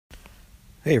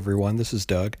Hey everyone, this is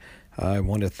Doug. I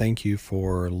want to thank you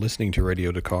for listening to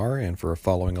Radio Dakar and for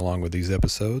following along with these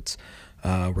episodes.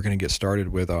 We're going to get started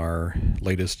with our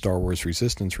latest Star Wars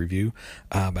Resistance review,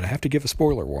 but I have to give a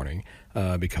spoiler warning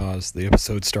because the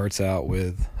episode starts out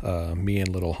with me and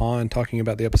Little Han talking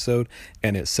about the episode,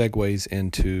 and it segues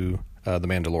into The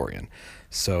Mandalorian.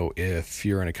 So if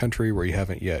you're in a country where you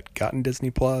haven't yet gotten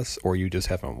Disney Plus or you just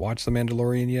haven't watched The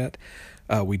Mandalorian yet,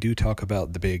 we do talk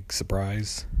about the big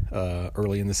surprise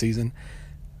early in the season.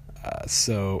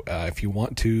 So if you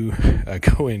want to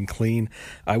go in clean,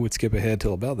 I would skip ahead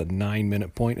till about the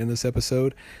 9-minute point in this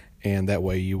episode, and that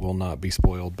way you will not be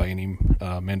spoiled by any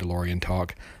Mandalorian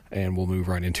talk, and we'll move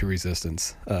right into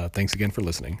Resistance. Thanks again for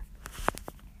listening.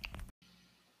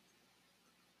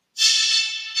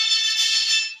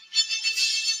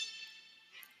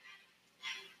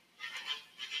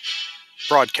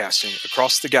 Broadcasting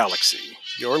across the galaxy,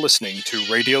 you're listening to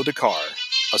Radio Dakar,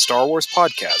 a Star Wars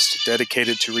podcast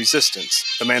dedicated to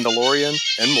Resistance, The Mandalorian,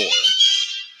 and more.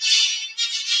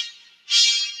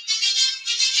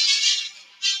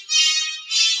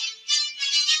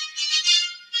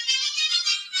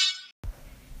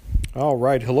 All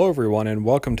right, hello everyone, and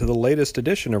welcome to the latest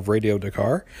edition of Radio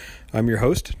Dakar. I'm your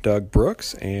host, Doug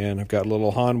Brooks, and I've got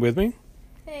Little Han with me.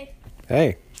 Hey.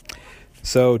 Hey.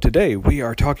 So today we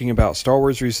are talking about Star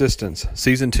Wars Resistance,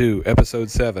 Season 2, Episode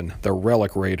 7, The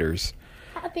Relic Raiders.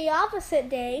 Happy Opposite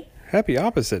Day. Happy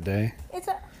Opposite Day. It's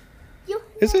a... You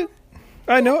Is it?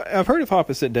 I know, I've heard of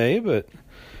Opposite Day, but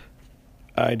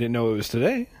I didn't know it was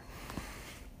today.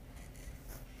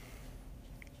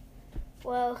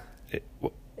 Well, it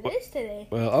is today.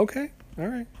 Well, okay. All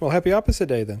right. Well, happy Opposite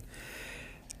Day then.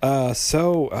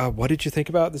 So what did you think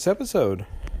about this episode?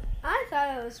 I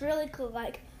thought it was really cool.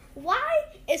 Like, why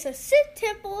is a Sith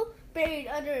temple buried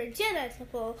under a Jedi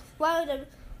temple? Why would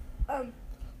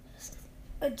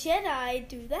a Jedi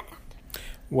do that?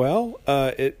 Well,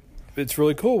 it's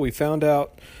really cool. We found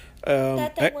out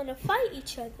That they want to fight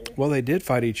each other. Well, they did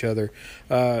fight each other.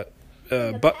 In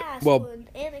the past, when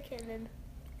Anakin and...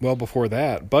 Well, before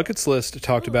that, Bucket's List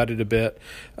talked about it a bit,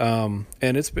 and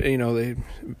it's, they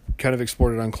kind of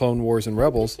explored it on Clone Wars and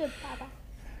Rebels.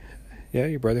 Yeah,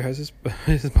 your brother has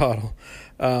his bottle.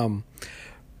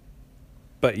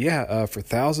 But yeah, for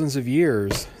thousands of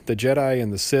years, the Jedi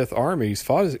and the Sith armies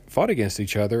fought against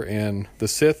each other, and the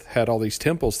Sith had all these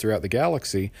temples throughout the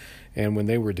galaxy, and when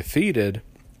they were defeated,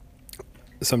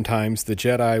 sometimes the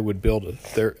Jedi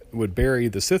would bury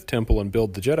the Sith temple and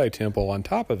build the Jedi temple on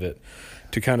top of it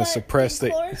to kind of suppress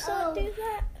the... Coruscant do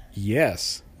that?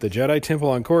 Yes, the Jedi temple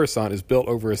on Coruscant is built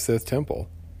over a Sith temple.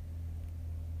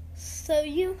 So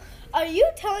are you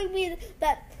telling me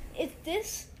that if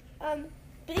this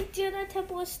big Jedi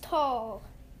temple is tall,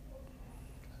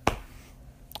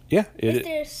 Yeah, is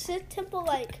there a Sith temple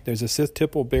there's a Sith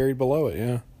temple buried below it.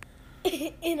 Yeah.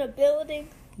 in a building?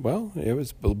 Well, it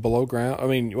was below ground. I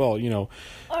mean, well,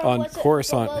 Or on was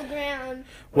Coruscant. It below ground?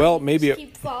 Well, maybe it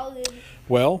keep falling.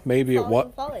 Well, maybe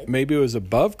Falling. Maybe it was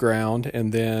above ground,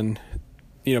 and then,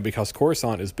 because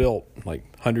Coruscant is built like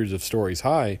hundreds of stories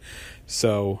high,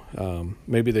 so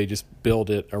maybe they just build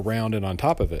it around and on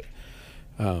top of it.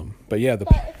 But yeah,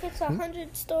 But if it's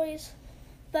 100 stories,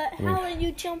 but how will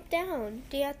you jump down?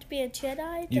 Do you have to be a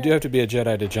Jedi? You do have to be a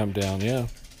Jedi to jump down. Yeah.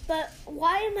 But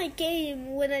why in my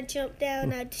game when I jump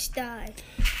down I just die?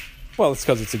 Well, it's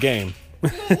because it's a game.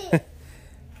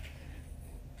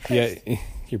 Yeah.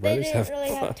 Your brothers They didn't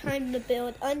really have time to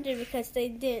build under because they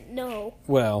didn't know.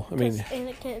 Well, I mean,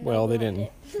 they didn't.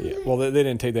 It. Yeah, well, they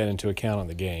didn't take that into account on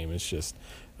the game. It's just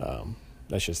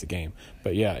that's just the game.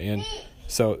 But yeah, and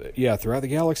so yeah, throughout the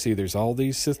galaxy, there's all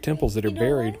these Sith temples that are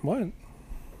buried. What?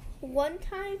 One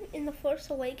time in The Force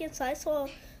Awakens, I saw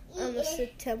a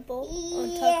Sith temple on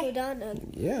Takodana.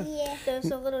 Yeah.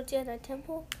 There's a little Jedi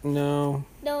temple. No.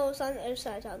 No, it was on the other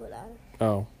side of Takodana.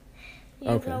 Oh.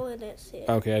 You probably didn't see it.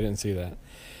 Okay, I didn't see that.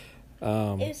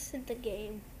 It's in the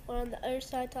game. Or on the other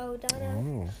side of Takodana.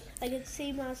 Oh. I could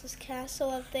see Maz's castle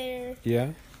up there. Yeah.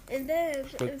 And then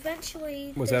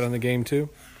eventually... Was that on the game too?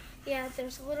 Yeah,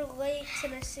 there's little lakes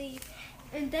and I see...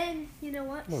 And then, you know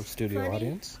what? Hello, studio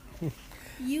audience.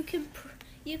 You can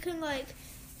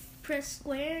press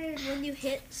square, and when you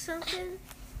hit something,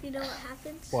 you know what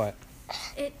happens? What?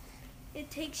 It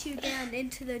takes you down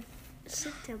into the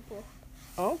Sith temple.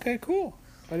 Oh, okay, cool.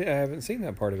 I haven't seen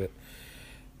that part of it.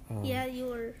 Yeah, you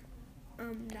were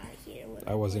not here.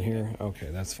 I wasn't here? Okay,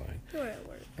 that's fine. You were at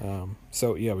work.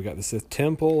 So, yeah, we got the Sith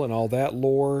Temple and all that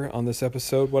lore on this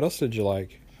episode. What else did you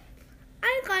like?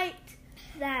 I liked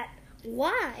that.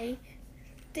 Why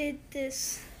did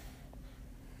this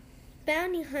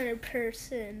bounty hunter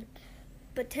person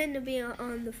pretend to be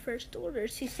on the First Order.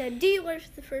 She said, "Do you work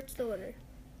for the First Order?"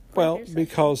 Well,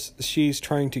 because she's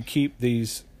trying to keep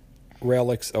these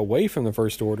relics away from the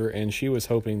First Order, and she was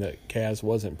hoping that Kaz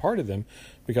wasn't part of them,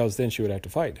 because then she would have to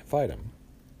fight him.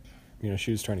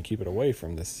 She was trying to keep it away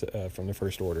from this from the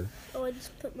First Order. Oh, I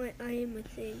just put my eye in my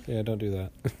thing. Yeah, don't do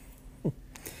that.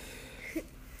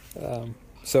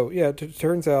 So yeah, it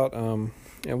turns out, and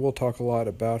we'll talk a lot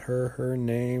about her. Her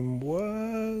name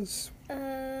was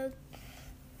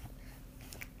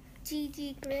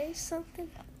Gigi Gray something.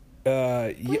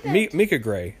 Mika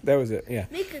Gray. That was it. Yeah.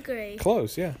 Mika Gray.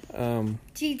 Close. Yeah.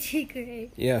 Gigi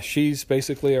Gray. Yeah, she's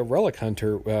basically a relic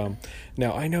hunter.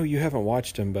 Now I know you haven't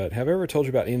watched him, but have I ever told you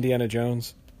about Indiana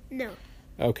Jones? No.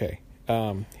 Okay.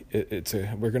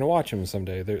 We're gonna watch him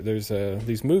someday. There's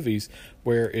these movies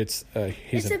where it's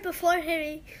he's. Is it before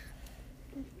Harry?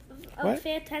 What?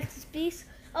 Fantastic Beasts.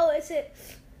 Oh, is it?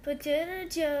 Indiana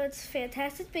Jones,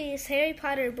 Fantastic Beasts, Harry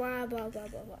Potter, blah blah blah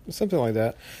blah blah. Something like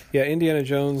that. Yeah, Indiana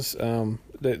Jones.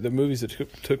 The movies that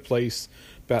took place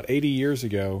about 80 years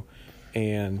ago,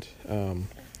 and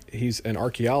he's an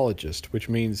archaeologist, which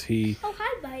means he. Oh,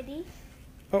 hi, Bitey.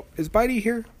 Oh, is Bitey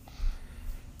here?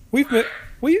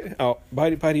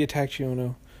 Bitey attacked you. Oh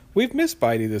no, we've missed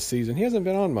Bitey this season. He hasn't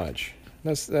been on much.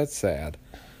 That's sad.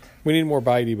 We need more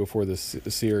Bitey before the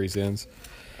series ends.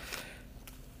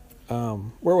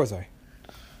 Where was I?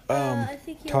 I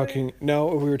think you talking. No,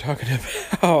 we were talking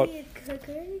about.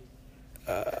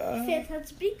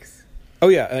 Fantastic Beasts. Oh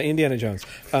yeah, Indiana Jones.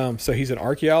 So he's an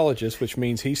archaeologist, which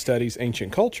means he studies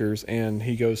ancient cultures, and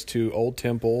he goes to old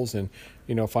temples and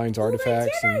finds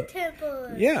artifacts. And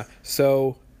temples. Yeah,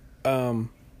 so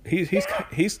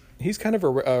he's kind of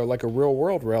like a real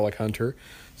world relic hunter.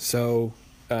 So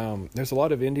there's a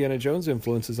lot of Indiana Jones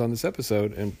influences on this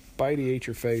episode. And Bitey ate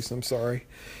your face. I'm sorry.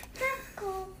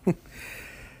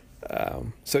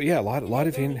 So yeah, a lot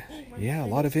of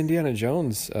Indiana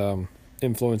Jones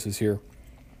influences here.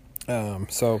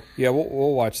 So yeah,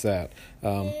 we'll watch that.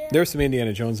 There's some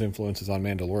Indiana Jones influences on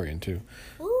Mandalorian too.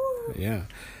 Ooh. Yeah.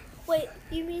 Wait,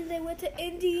 you mean they went to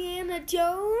Indiana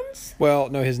Jones? Well,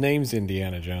 no, his name's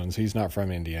Indiana Jones. He's not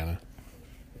from Indiana.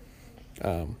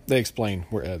 They explain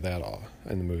that all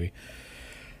in the movie.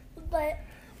 But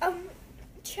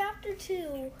chapter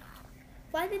 2.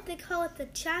 Why did they call it the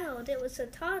child? It was a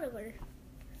toddler.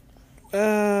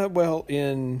 Well,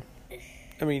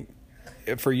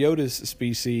 for Yoda's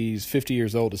species, 50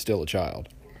 years old is still a child.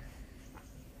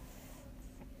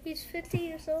 He's 50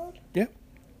 years old? Yeah.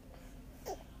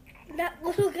 That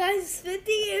little guy's 50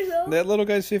 years old? That little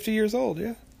guy's 50 years old,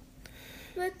 yeah.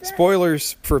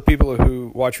 Spoilers for people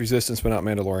who watch Resistance but not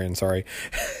Mandalorian, sorry.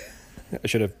 I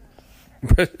should have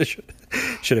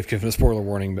given a spoiler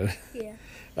warning, but... Yeah.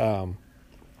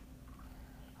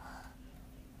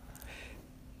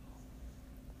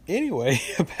 Anyway,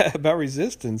 about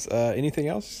Resistance, anything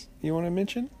else you want to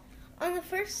mention? On the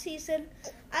first season,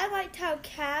 I liked how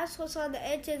Kaz was on the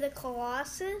edge of the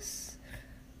Colossus,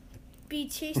 be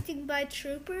chased by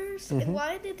troopers. Mm-hmm. And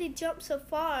why did he jump so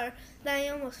far that I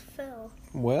almost fell?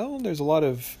 Well, there's a lot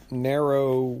of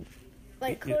narrow...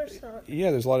 Like Coruscant.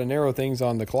 Yeah, there's a lot of narrow things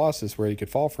on the Colossus where he could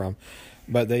fall from.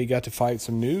 But they got to fight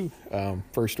some new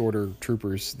First Order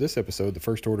troopers this episode, the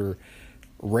First Order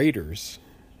Raiders.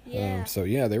 Yeah. So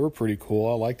yeah, they were pretty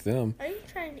cool. I liked them. Are you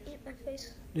trying to eat my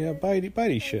face? Yeah,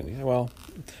 Bitey shouldn't. Well,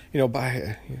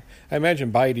 I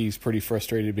imagine Bitey's pretty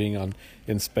frustrated being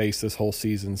in space this whole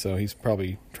season, so he's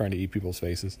probably trying to eat people's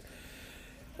faces.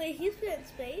 Wait, he's been in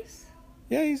space?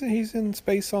 Yeah, he's in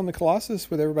space on the Colossus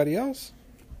with everybody else.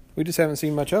 We just haven't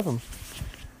seen much of him.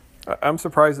 I'm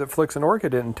surprised that Flix and Orca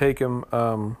didn't take him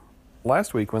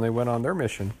last week when they went on their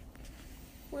mission.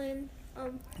 When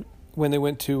they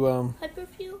went to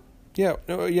Hyperfuel? Yeah,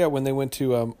 when they went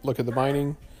to look at the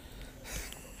mining.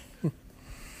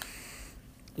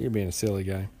 You're being a silly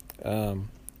guy.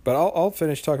 But I'll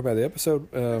finish talking about the episode.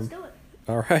 Let's do it.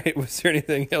 All right. Was there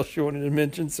anything else you wanted to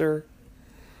mention, sir?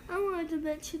 I wanted to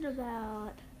mention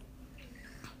about...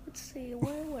 Let's see,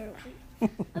 where were we?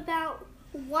 About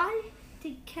why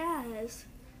did Kaz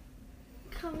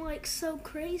come so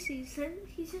crazy?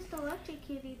 He's just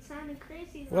electrocuted. It sounded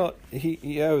crazy. Well,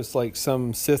 it was like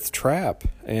some Sith trap,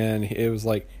 and it was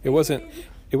like it wasn't.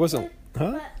 Huh?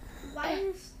 But why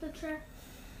is the trap?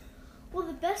 Well,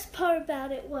 the best part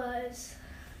about it was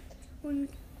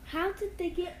how did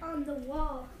they get on the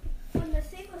wall when the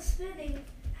thing was spinning?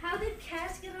 How did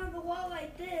Kaz get on the wall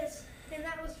like this? And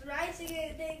that was rising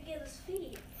and it didn't get his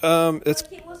feet.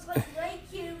 It was like right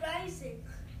here rising.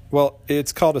 Well,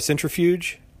 it's called a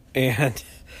centrifuge, and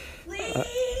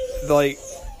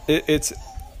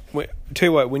tell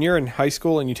you what, when you're in high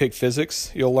school and you take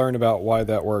physics, you'll learn about why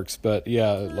that works. But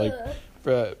yeah, like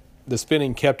the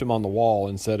spinning kept him on the wall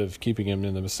instead of keeping him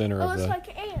in the center of the. It's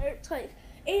like air. It's like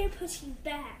air pushing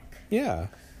back. Yeah.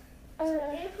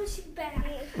 Air pushing back.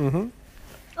 Mm-hmm.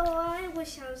 Oh, I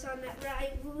wish I was on that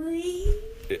ride.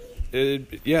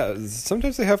 Yeah,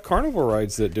 sometimes they have carnival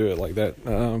rides that do it like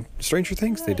that. Stranger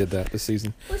Things, they did that this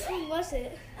season. Which one was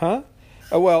it? Huh?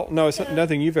 Oh well, no, it's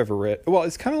nothing you've ever read. Well,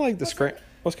 it's kind of like the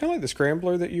it's kind of like the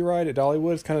Scrambler that you ride at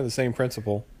Dollywood. It's kind of the same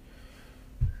principle.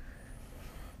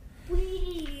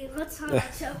 Let's talk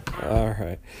about show. All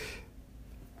right.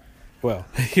 Well,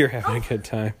 you're having a good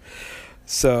time.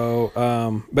 So,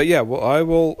 but yeah, well, I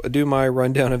will do my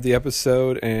rundown of the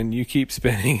episode, and you keep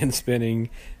spinning and spinning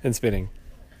and spinning.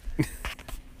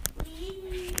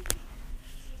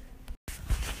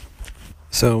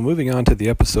 So moving on to the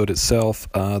episode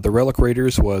itself, The Relic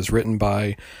Raiders was written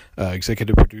by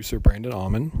executive producer Brandon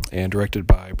Auman and directed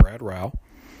by Brad Rao.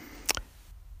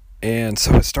 And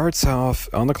so it starts off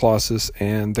on the Colossus,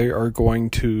 and they are going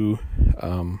to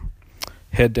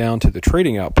head down to the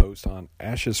trading outpost on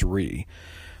Ashes Ree,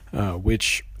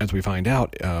 which, as we find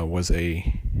out, was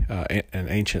an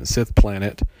ancient Sith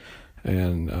planet.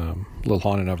 And Lil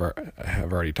Han and I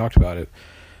have already talked about it.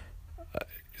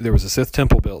 There was a Sith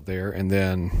temple built there, and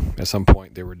then at some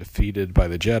point they were defeated by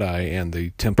the Jedi, and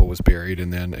the temple was buried,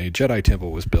 and then a Jedi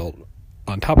temple was built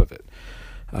on top of it,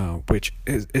 which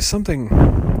is something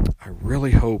I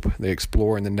really hope they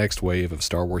explore in the next wave of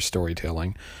Star Wars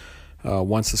storytelling.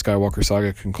 Once the Skywalker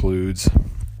saga concludes,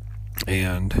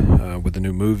 and with the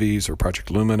new movies or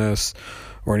Project Luminous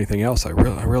or anything else, I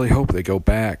really hope they go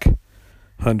back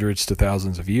hundreds to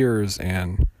thousands of years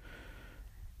and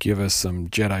give us some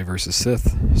Jedi versus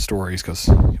Sith stories, because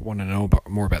you want to know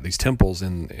more about these temples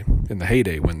in the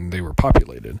heyday when they were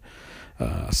populated.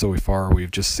 So far,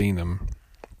 we've just seen them,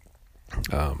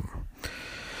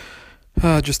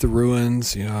 just the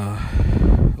ruins, a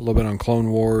little bit on Clone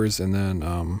Wars, and then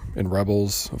in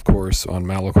Rebels, of course, on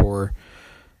Malachor.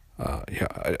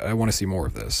 I want to see more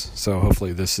of this. So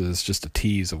hopefully, this is just a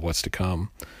tease of what's to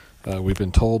come. We've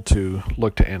been told to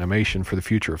look to animation for the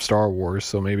future of Star Wars,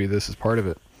 so maybe this is part of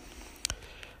it.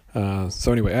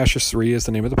 So anyway, Ashes Ree is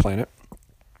the name of the planet.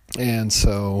 And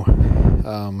so,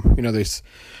 I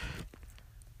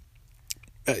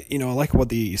like what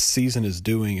the season is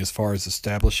doing as far as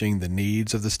establishing the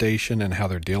needs of the station and how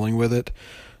they're dealing with it.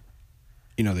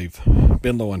 They've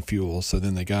been low on fuel, so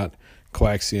then they got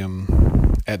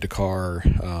coaxium at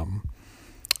D'Qar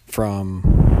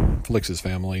from Flix's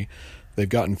family. They've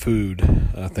gotten food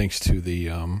thanks to the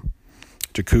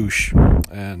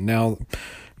Jakkush, and now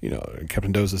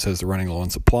Captain Doza says they're running low on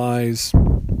supplies,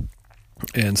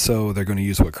 and so they're going to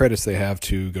use what credits they have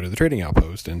to go to the trading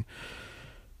outpost and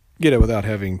get it without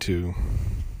having to,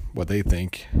 what they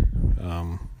think,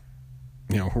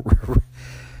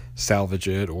 salvage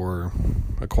it or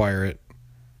acquire it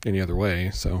any other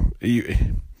way. So the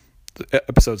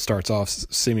episode starts off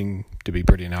seeming to be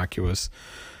pretty innocuous.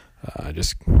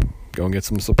 Just go and get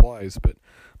some supplies, but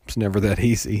it's never that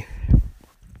easy.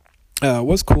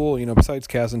 Was cool, besides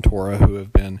Kaz and Torra, who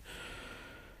have been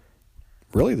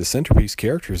really the centerpiece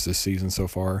characters this season so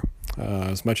far.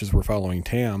 As much as we're following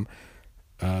Tam,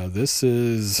 this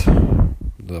is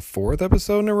the 4th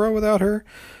episode in a row without her,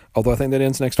 although I think that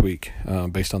ends next week,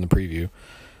 based on the preview.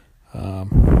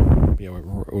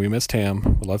 We miss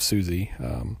Tam. We love Susie.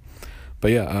 But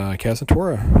yeah, Kaz and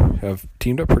Torra have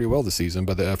teamed up pretty well this season,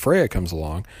 but Freya comes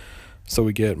along, so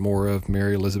we get more of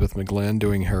Mary Elizabeth McGlynn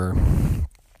doing her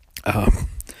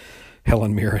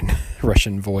Helen Mirren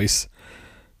Russian voice.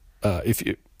 If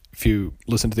you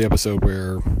listen to the episode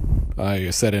where I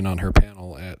sat in on her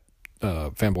panel at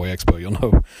Fanboy Expo, you'll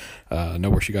know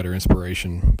where she got her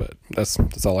inspiration. But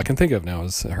that's all I can think of now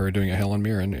is her doing a Helen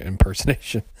Mirren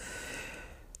impersonation.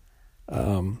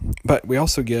 But we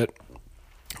also get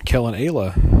Kel and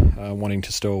Ayla wanting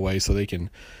to stow away so they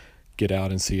can get out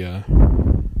and see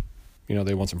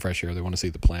they want some fresh air. They want to see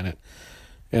the planet.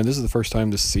 And this is the first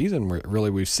time this season where really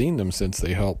we've seen them since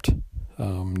they helped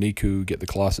Niku get the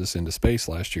Colossus into space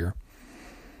last year.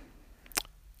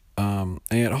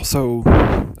 And also,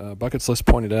 Bucket's List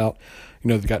pointed out,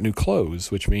 they've got new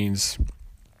clothes, which means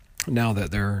now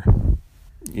that their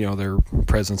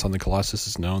presence on the Colossus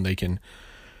is known, they can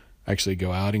actually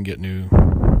go out and get new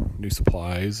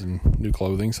supplies and new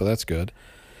clothing, so that's good.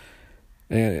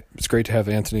 And it's great to have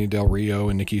Anthony Del Rio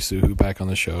and Nikki Suhu back on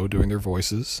the show doing their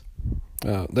voices.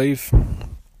 They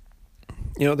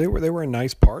were a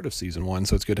nice part of season 1,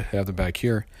 so it's good to have them back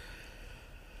here.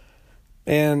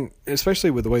 And especially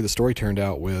with the way the story turned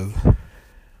out with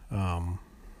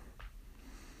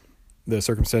the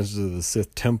circumstances of the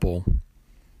Sith temple,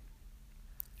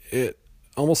 it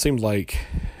almost seemed like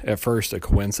at first a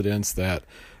coincidence that,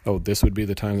 oh, this would be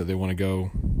the time that they want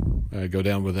to go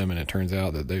down with them, and it turns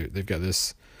out that they've got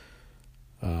this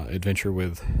adventure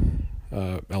with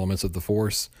elements of the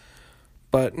Force.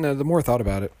 But no, the more I thought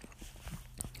about it,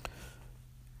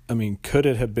 I mean, could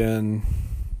it have been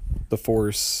the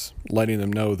Force letting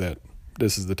them know that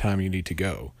this is the time you need to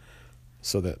go,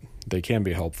 so that they can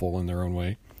be helpful in their own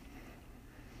way?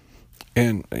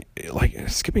 And like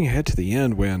skipping ahead to the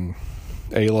end when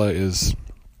Ayla is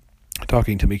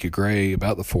talking to Mika Gray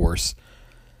about the Force,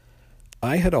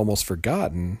 I had almost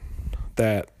forgotten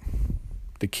that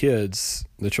the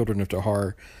children of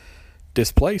Tahar,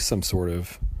 display some sort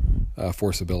of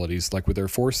Force abilities, like with their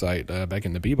foresight back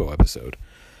in the Bebo episode.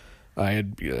 I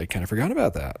kind of forgot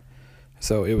about that.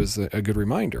 So it was a good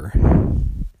reminder.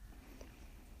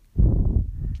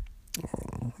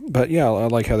 But yeah, I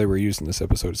like how they were used in this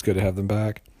episode. It's good to have them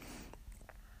back.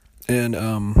 And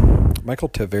Michael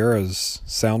Tavera's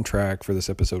soundtrack for this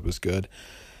episode was good.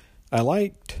 I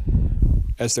liked,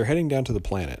 as they're heading down to the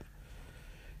planet,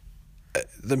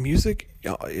 the music,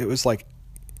 it was like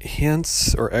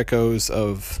hints or echoes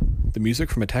of the music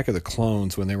from Attack of the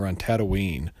Clones when they were on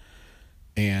Tatooine,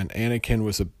 and Anakin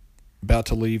was about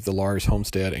to leave the Lars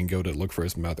homestead and go to look for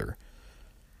his mother.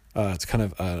 It's kind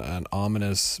of an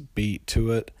ominous beat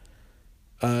to it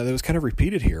that was kind of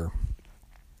repeated here,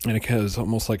 and it was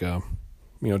almost like a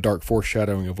dark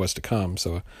foreshadowing of what's to come.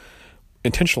 So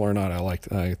intentional or not,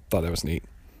 I thought that was neat.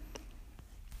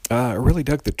 I really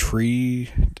dug the tree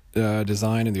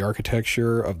design and the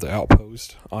architecture of the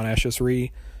outpost on Ashes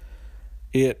Ree.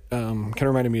 It kind of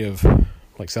reminded me of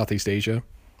like Southeast Asia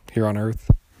here on Earth.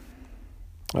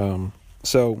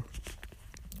 So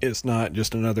it's not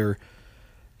just another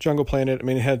jungle planet. I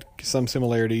mean, it had some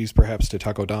similarities perhaps to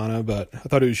Takodana, but I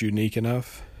thought it was unique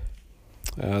enough,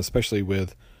 especially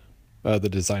with the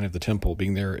design of the temple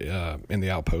being there in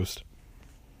the outpost.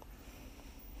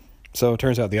 So it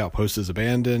turns out the outpost is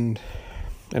abandoned,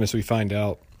 and as we find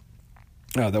out,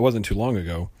 that wasn't too long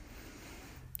ago,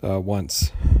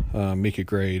 once Mika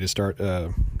Gray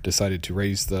decided to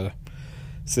raise the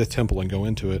Sith temple and go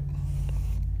into it.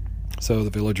 So the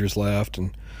villagers left,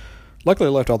 and luckily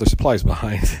left all their supplies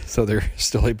behind, so they're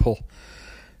still able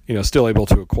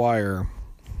to acquire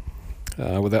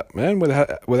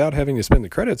without having to spend the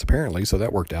credits, apparently. So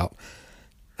that worked out.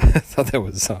 I thought that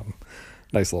was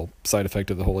nice little side effect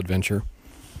of the whole adventure.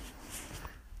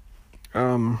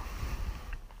 But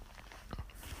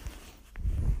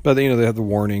they have the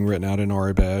warning written out in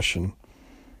Aurebesh, and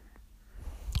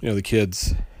the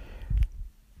kids,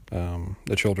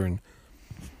 the children,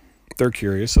 they're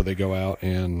curious, so they go out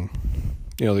and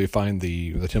they find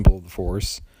the Temple of the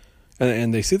Force,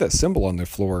 and they see that symbol on the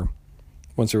floor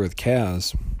once they're with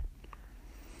Kaz.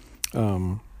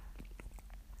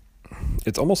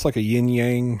 It's almost like a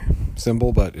yin-yang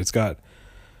symbol, but it's got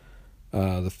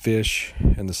the fish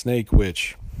and the snake,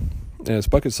 which, as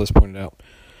Buckets List pointed out,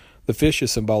 the fish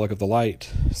is symbolic of the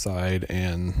light side,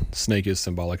 and snake is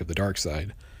symbolic of the dark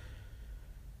side.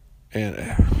 And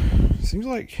it seems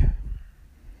like, I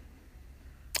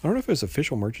don't know if it's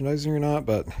official merchandising or not,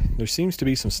 but there seems to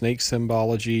be some snake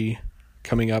symbology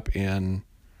coming up in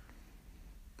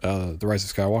The Rise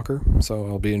of Skywalker, so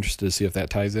I'll be interested to see if that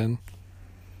ties in.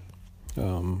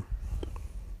 I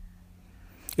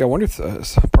wonder if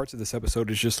parts of this episode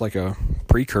is just like a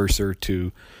precursor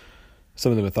to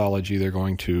some of the mythology they're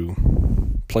going to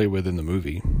play with in the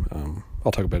movie.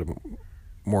 I'll talk a bit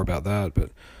more about that,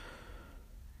 but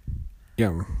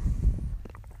yeah,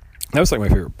 that was like my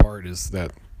favorite part, is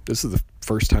that this is the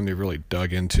first time they really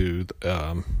dug into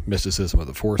mysticism of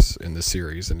the Force in this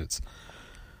series, and it's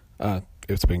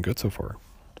been good so far.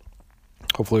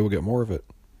 Hopefully we'll get more of it.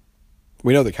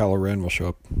 We know that Kylo Ren will show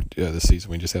up this season.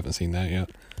 We just haven't seen that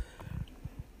yet.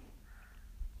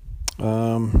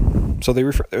 So they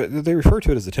refer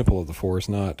to it as the Temple of the Force,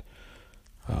 not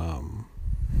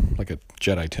like a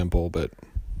Jedi temple, but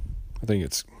I think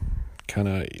it's kind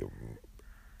of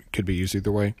could be used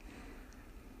either way.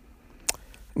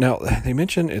 Now, they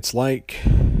mention it's like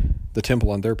the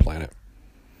temple on their planet,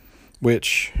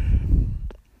 which,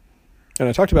 and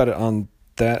I talked about it on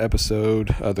that episode,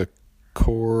 the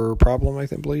core problem, I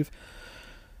believe.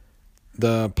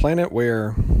 The planet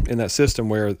where, in that system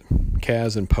where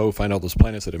Kaz and Poe find all those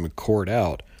planets that have been cored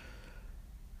out,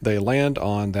 they land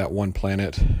on that one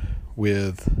planet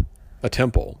with a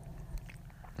temple.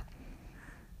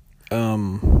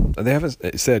 They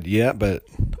haven't said yet, but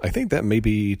I think that may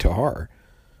be Tahar.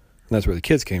 And that's where the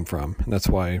kids came from. And that's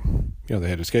why, they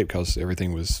had to escape, because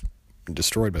everything was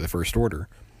destroyed by the First Order.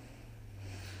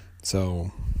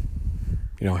 So,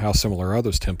 how similar are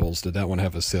those temples? Did that one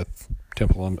have a Sith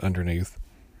temple underneath?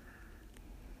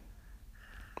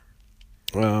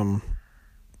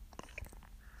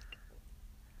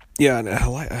 Yeah, and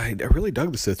I really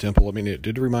dug the Sith temple. I mean, it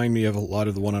did remind me of a lot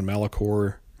of the one on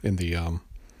Malachor in the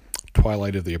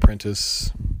Twilight of the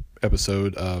Apprentice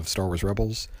episode of Star Wars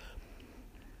Rebels.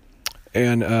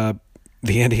 And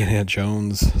the Indiana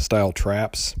Jones style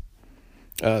traps.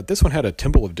 This one had a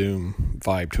Temple of Doom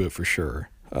vibe to it for sure.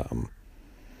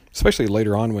 Especially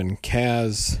later on when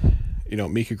Kaz,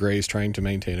 Mika Gray is trying to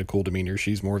maintain a cool demeanor.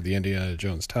 She's more of the Indiana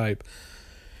Jones type.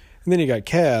 And then you got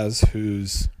Kaz,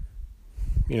 who's,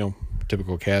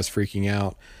 typical Kaz freaking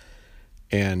out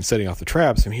and setting off the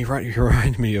traps. And he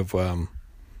reminded me of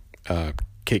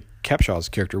Kate Capshaw's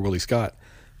character, Willie Scott,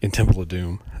 in Temple of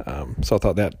Doom. So I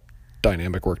thought that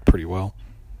dynamic worked pretty well.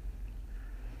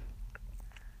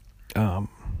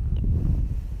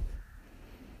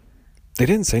 They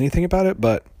didn't say anything about it,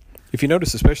 but if you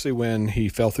notice, especially when he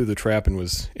fell through the trap and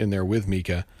was in there with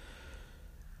Mika,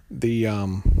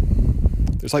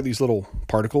 there's like these little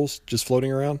particles just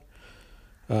floating around,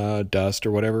 dust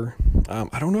or whatever.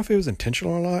 I don't know if it was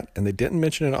intentional or not, and they didn't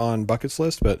mention it on Bucket's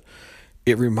list, but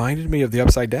it reminded me of the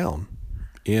Upside Down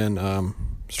in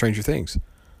Stranger Things.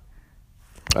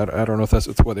 I don't know if that's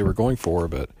what they were going for,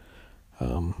 but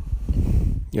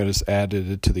just added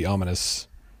it to the ominous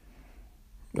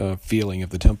feeling of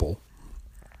the temple.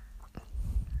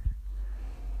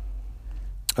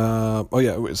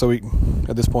 So we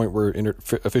at this point we're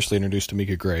officially introduced to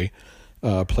Mika Gray,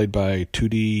 played by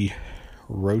Tudi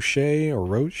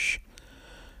Roche.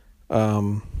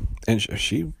 And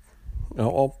she,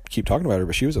 I'll keep talking about her,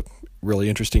 but she was a really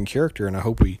interesting character, and I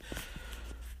hope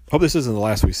this isn't the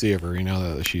last we see of her.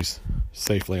 That she's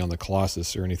safely on the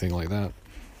Colossus or anything like that.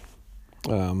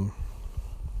 I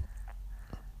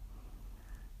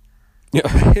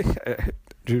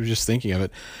was just thinking of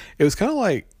it. It was kind of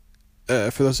like,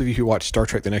 for those of you who watch Star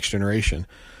Trek: The Next Generation,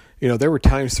 there were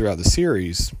times throughout the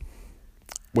series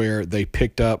where they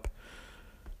picked up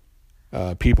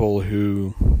people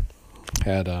who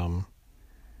had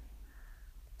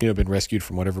been rescued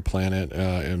from whatever planet,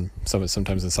 and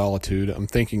sometimes in solitude. I'm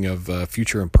thinking of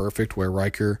Future Imperfect, where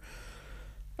Riker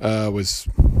was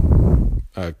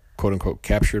quote unquote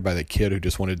captured by the kid who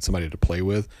just wanted somebody to play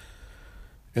with,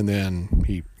 and then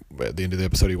at the end of the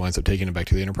episode he winds up taking him back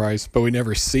to the Enterprise, but we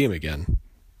never see him again.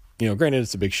 Granted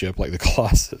it's a big ship like the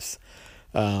Colossus,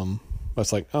 but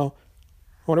it's like, oh,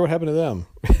 I wonder what happened to them.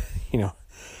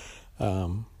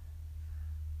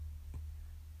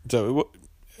 So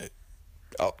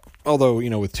although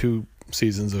with 2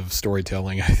 seasons of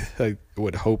storytelling, I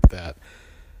would hope that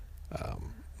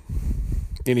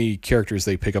any characters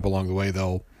they pick up along the way,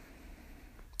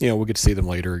 we'll get to see them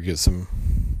later, get some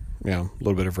a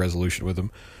little bit of resolution with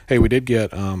them. Hey, we did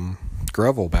get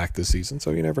Greville back this season, so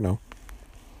you never know.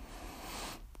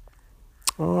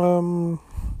 I'm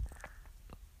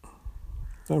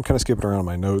kind of skipping around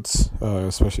my notes,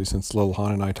 especially since Little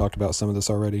Han and I talked about some of this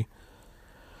already.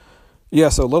 Yeah,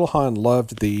 so Little Han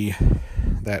loved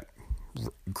that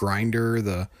grinder,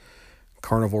 the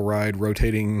carnival ride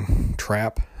rotating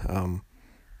trap.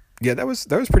 Yeah, that was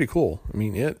pretty cool. I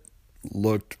mean, it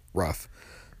looked rough,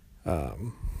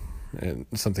 and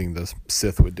something the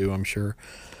Sith would do, I'm sure.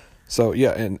 So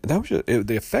yeah, and that was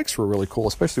the effects were really cool,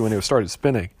 especially when it started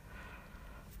spinning.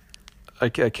 I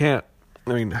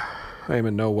am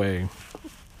in no way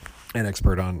an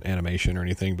expert on animation or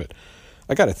anything, but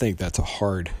I got to think that's a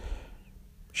hard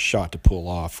shot to pull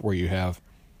off, where you have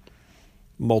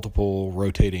multiple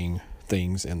rotating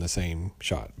things in the same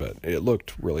shot. But it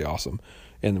looked really awesome,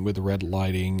 and with the red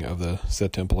lighting of the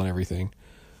Sith temple and everything.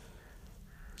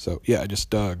 So yeah, I just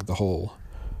dug the whole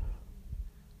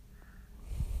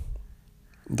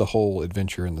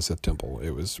adventure in the Sith temple.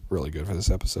 It was really good for this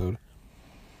episode.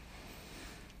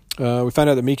 We found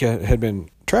out that Mika had been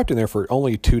trapped in there for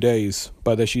only 2 days,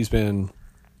 but that she's been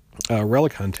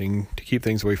relic hunting to keep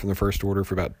things away from the First Order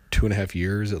for about 2.5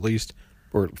 years at least,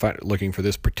 or looking for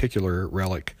this particular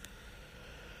relic,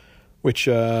 which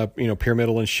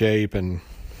pyramidal in shape, and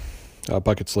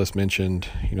Bucket's list mentioned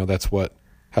that's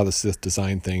how the Sith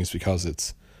designed things, because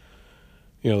it's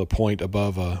the point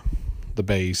above the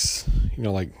base,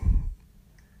 like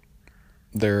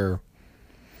they're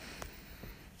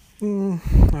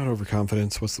not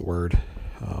overconfidence. What's the word?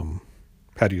 How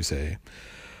do you say?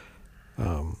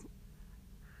 Almost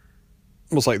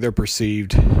like their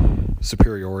perceived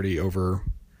superiority over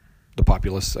the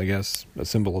populace, I guess, a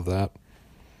symbol of that.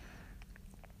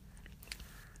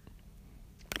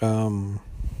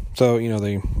 So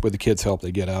they, with the kids' help,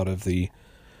 they get out of the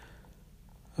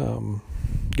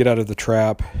get out of the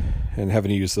trap and having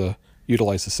to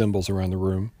utilize the symbols around the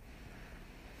room.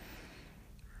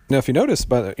 Now, if you notice,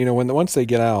 but once they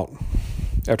get out,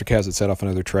 after Kaz had set off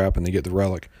another trap and they get the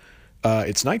relic,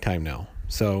 it's nighttime now.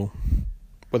 So,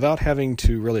 without having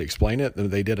to really explain it,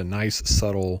 they did a nice,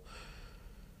 subtle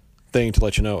thing to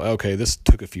let you know, okay, this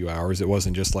took a few hours. It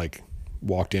wasn't just like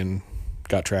walked in,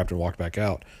 got trapped, and walked back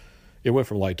out. It went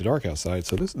from light to dark outside,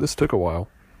 so this took a while.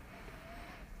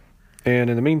 And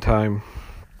in the meantime,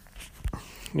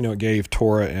 it gave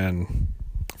Tora and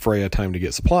Freya time to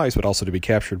get supplies, but also to be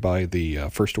captured by the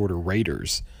First Order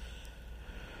Raiders,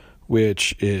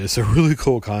 which is a really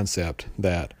cool concept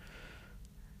that,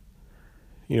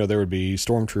 there would be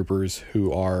stormtroopers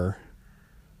who are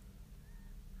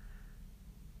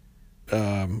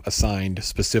assigned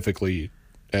specifically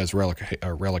as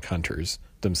relic hunters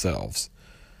themselves,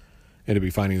 and to be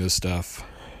finding this stuff,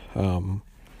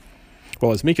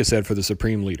 as Mika said, for the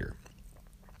Supreme Leader,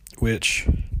 which,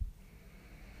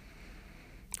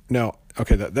 now,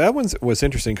 okay, that one was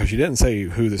interesting because she didn't say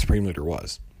who the Supreme Leader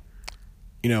was.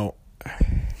 It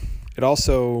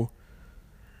also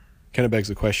kind of begs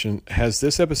the question, is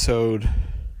this episode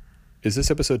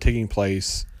taking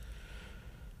place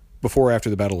before or after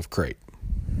the Battle of Crate?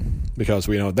 Because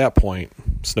we know at that point,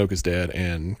 Snoke is dead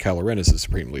and Kylo Ren is the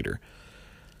Supreme Leader.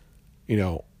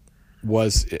 And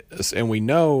we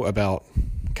know about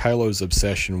Kylo's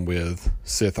obsession with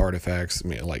Sith artifacts,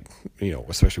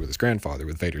 especially with his grandfather,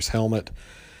 with Vader's helmet,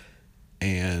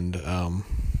 and,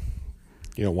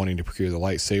 wanting to procure the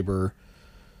lightsaber.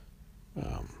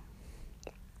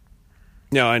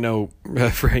 Now, I know,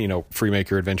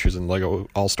 Freemaker Adventures in LEGO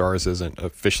All-Stars isn't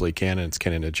officially canon, it's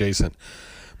canon adjacent.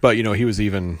 But, he was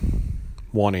even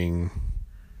wanting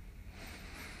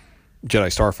Jedi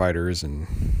Starfighters and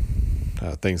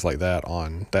things like that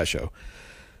on that show.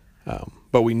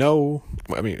 But we know,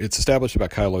 it's established about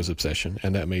Kylo's obsession,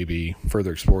 and that may be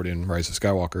further explored in Rise of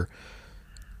Skywalker.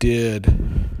 Did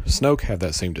Snoke have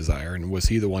that same desire, and was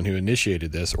he the one who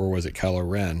initiated this, or was it Kylo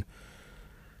Ren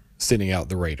sending out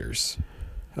the Raiders?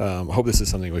 I hope this is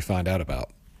something we find out about,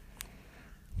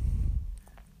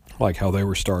 like how they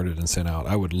were started and sent out.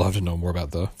 I would love to know more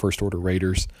about the First Order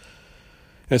Raiders.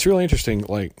 And it's really interesting,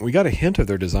 we got a hint of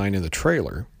their design in the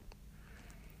trailer,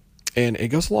 and it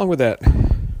goes along with that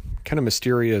kind of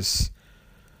mysterious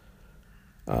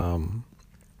Black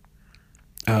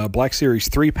Series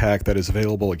 3-pack that is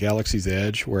available at Galaxy's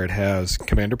Edge, where it has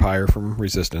Commander Pyre from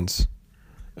Resistance,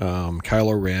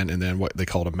 Kylo Ren, and then what they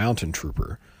called a Mountain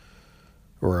Trooper,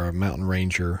 or a Mountain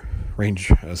Ranger, Range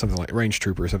Trooper, or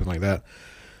something like that.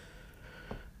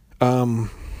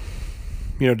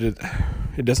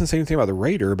 It doesn't say anything about the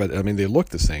Raider, but they look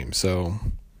the same, so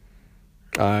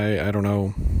I don't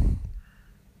know.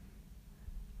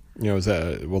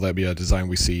 Will that be a design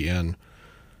we see in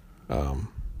the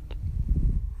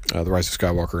Rise of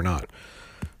Skywalker or not?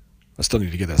 I still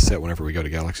need to get that set whenever we go to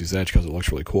Galaxy's Edge because it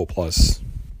looks really cool. Plus,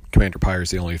 Commander Pyre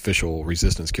is the only official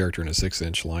Resistance character in a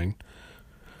 6-inch line.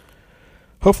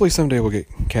 Hopefully someday we'll get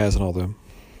Kaz and all them.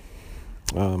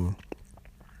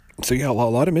 So yeah, a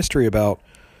lot of mystery about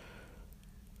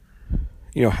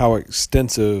how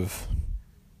extensive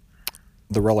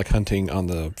the relic hunting on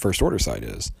the First Order side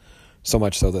is. So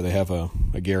much so that they have a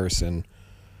garrison,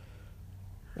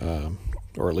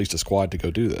 or at least a squad to go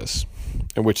do this,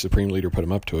 in which Supreme Leader put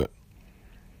them up to it.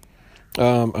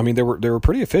 They were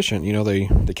pretty efficient.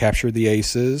 They captured the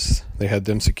Aces. They had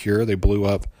them secure. They blew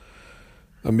up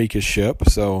Amika's ship.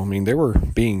 So they were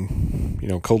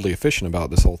being coldly efficient about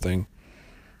this whole thing.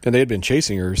 And they had been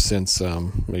chasing her since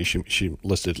she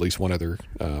listed at least one other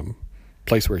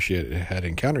place where she had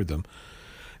encountered them.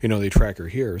 They track her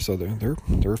here, so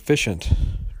they're efficient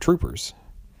troopers.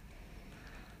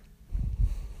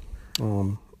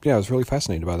 I was really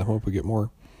fascinated by them. Hope we get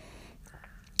more.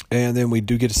 And then we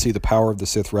do get to see the power of the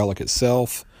Sith relic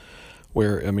itself,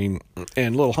 where,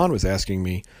 and little Han was asking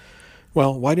me,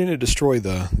 well, why didn't it destroy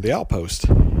the outpost?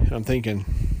 And I'm thinking,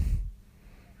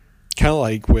 kind of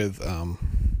like with,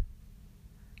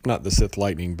 not the Sith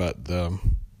lightning, but the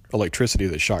electricity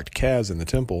that shocked Kaz in the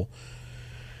temple.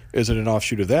 Is it an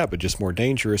offshoot of that, but just more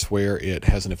dangerous, where it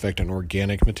has an effect on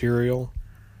organic material,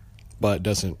 but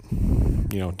doesn't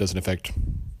affect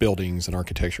buildings and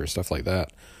architecture and stuff like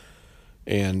that?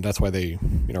 And that's why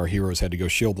our heroes had to go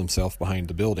shield themselves behind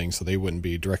the building so they wouldn't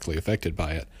be directly affected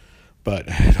by it. But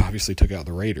it obviously took out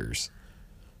the Raiders.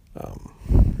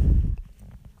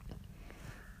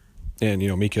 And,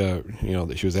 Mika,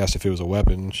 that she was asked if it was a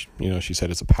weapon. She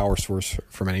said it's a power source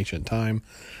from an ancient time.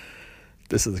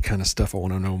 This is the kind of stuff I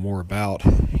want to know more about,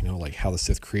 like how the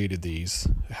Sith created these.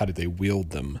 How did they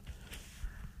wield them?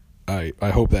 I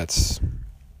hope that's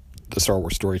the Star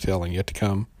Wars storytelling yet to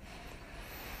come.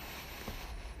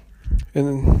 And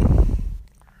then,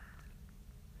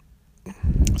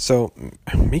 so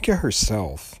Mika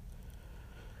herself,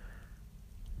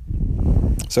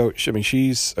 so I mean,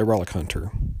 she's a relic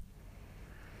hunter.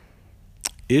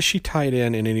 Is she tied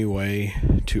in any way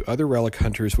to other relic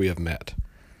hunters we have met?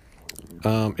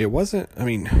 It wasn't, I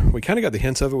mean, we kind of got the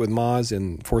hints of it with Maz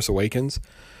in Force Awakens,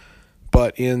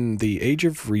 but in the Age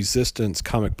of Resistance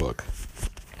comic book,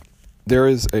 there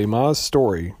is a Maz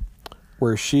story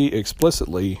where she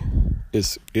explicitly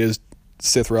is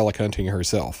Sith relic hunting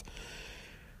herself.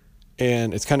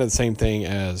 And it's kind of the same thing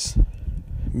as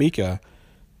Mika,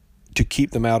 to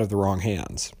keep them out of the wrong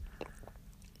hands.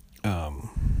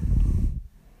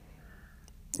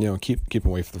 Keep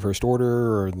them away from the First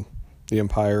Order or the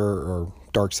Empire or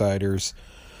Darksiders,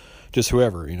 just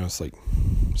whoever. It's like,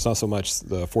 it's not so much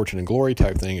the fortune and glory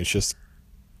type thing, it's just,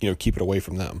 keep it away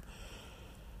from them.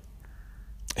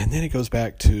 And then it goes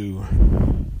back to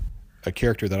a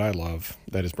character that I love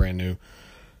that is brand new,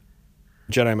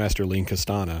 Jedi Master Lene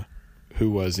Kastana,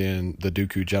 who was in the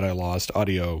Dooku Jedi Lost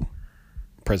audio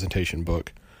presentation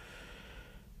book.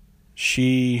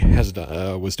 She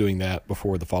was doing that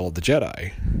before the Fall of the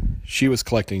Jedi. She was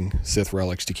collecting Sith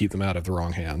relics to keep them out of the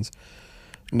wrong hands,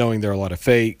 knowing there are a lot of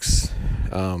fakes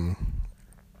on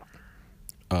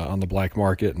the black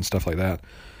market and stuff like that,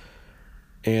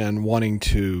 and wanting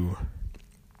to,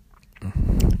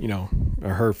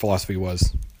 her philosophy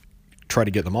was try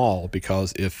to get them all,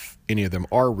 because if any of them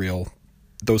are real,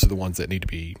 those are the ones that need to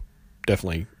be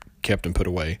definitely kept and put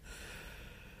away.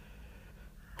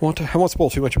 I won't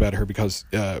spoil too much about her, because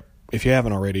if you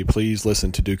haven't already, please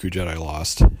listen to Dooku Jedi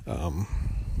Lost.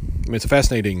 It's a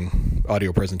fascinating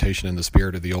audio presentation in the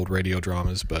spirit of the old radio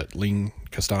dramas, but Lene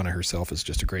Kastana herself is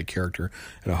just a great character,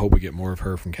 and I hope we get more of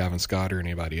her from Cavan Scott or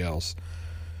anybody else.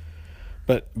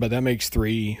 But that makes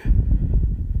 3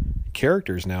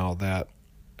 characters now that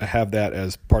have that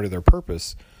as part of their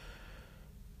purpose,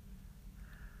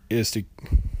 is to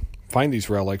find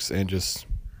these relics and just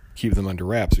keep them under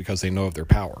wraps because they know of their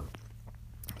power.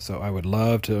 So I would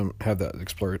love to have that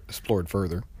explored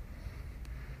further.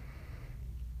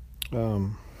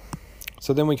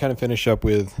 So then we kind of finish up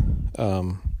with,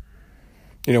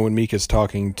 when Mika's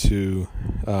talking to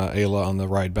Ayla on the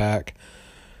ride back.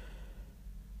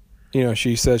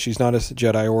 She says she's not a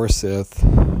Jedi or a Sith.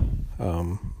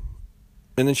 And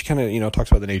then she kind of, talks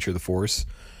about the nature of the Force,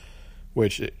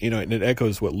 which, it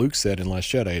echoes what Luke said in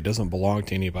Last Jedi. It doesn't belong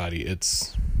to anybody.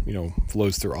 It's,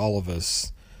 flows through all of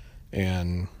us,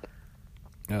 and,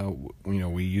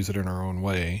 we use it in our own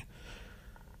way.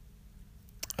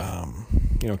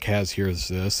 Kaz hears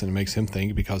this, and it makes him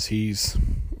think, because he's,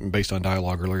 based on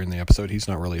dialogue earlier in the episode, he's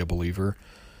not really a believer.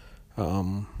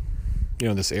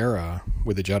 This era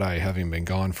with the Jedi having been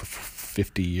gone for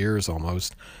 50 years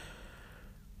almost,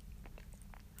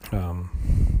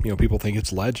 people think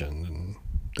it's legend, and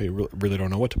they really don't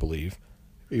know what to believe,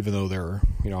 even though they're,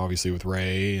 obviously with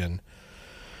Rey and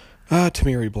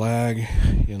Tamiri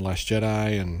Blagg in Last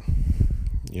Jedi, and,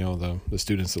 the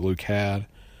students that Luke had.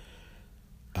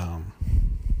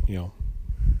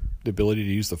 The ability to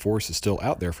use the Force is still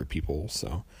out there for people,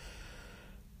 so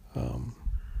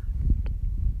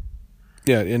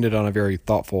it ended on a very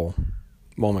thoughtful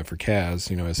moment for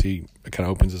Kaz, as he kind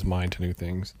of opens his mind to new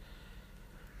things.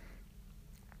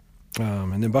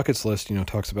 And then Bucket's List,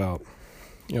 talks about,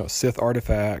 Sith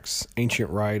artifacts, ancient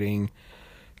writing,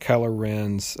 Kylo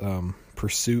Ren's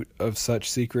pursuit of such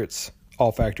secrets,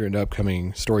 all factor into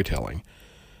upcoming storytelling.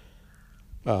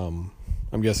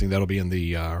 I'm guessing that'll be in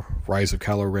the Rise of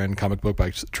Kylo Ren comic book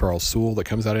by Charles Soule that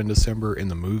comes out in December, in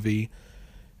the movie.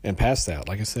 And past that,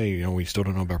 like I say, we still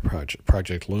don't know about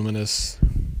Project Luminous.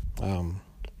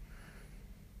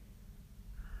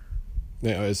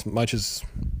 As much as,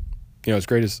 as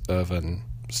great as of an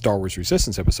Star Wars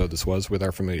Resistance episode this was with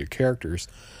our familiar characters,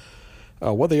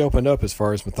 what they opened up as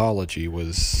far as mythology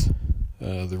was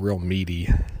the real meaty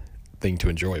thing to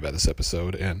enjoy about this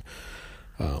episode. And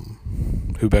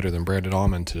who better than Brandon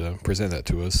Auman to present that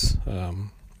to us,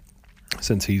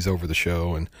 since he's over the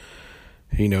show and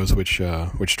he knows which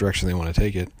direction they want to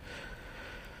take it.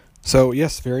 So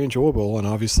yes, very enjoyable, and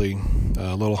obviously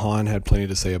Little Han had plenty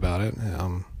to say about it.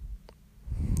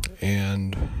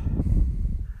 And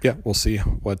we'll see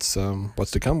what's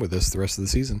to come with this the rest of the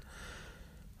season.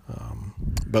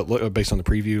 But based on the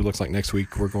preview, looks like next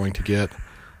week we're going to get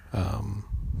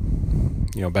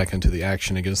back into the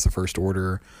action against the First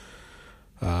Order,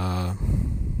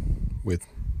 with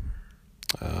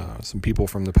some people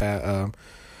from the past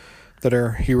that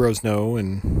our heroes know,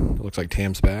 and it looks like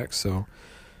Tam's back. So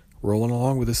rolling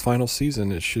along with this final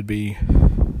season, it should be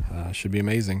Should be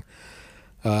amazing.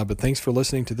 But thanks for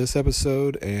listening to this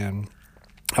episode, and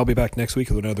I'll be back next week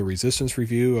with another Resistance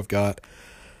review. I've got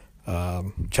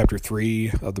Chapter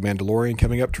 3 of The Mandalorian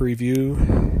coming up to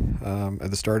review at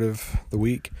the start of the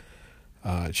week.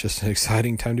 It's just an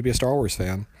exciting time to be a Star Wars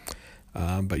fan.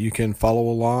 But you can follow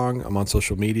along. I'm on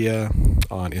social media,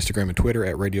 on Instagram and Twitter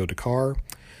at Radio Dakar.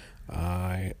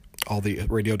 All the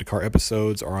Radio Dakar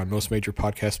episodes are on most major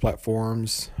podcast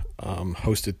platforms,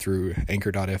 hosted through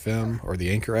Anchor.fm or the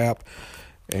Anchor app.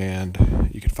 And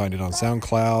you can find it on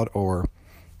SoundCloud or...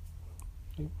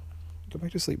 Go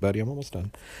back to sleep, buddy. I'm almost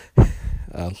done.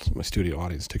 My studio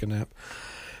audience took a nap.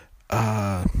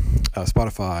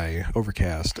 Spotify,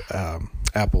 Overcast,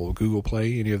 Apple, Google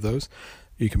Play, any of those.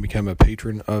 You can become a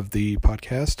patron of the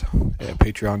podcast at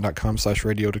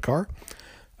patreon.com/Radio Dakar.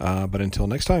 But until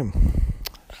next time,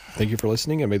 thank you for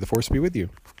listening, and may the Force be with you.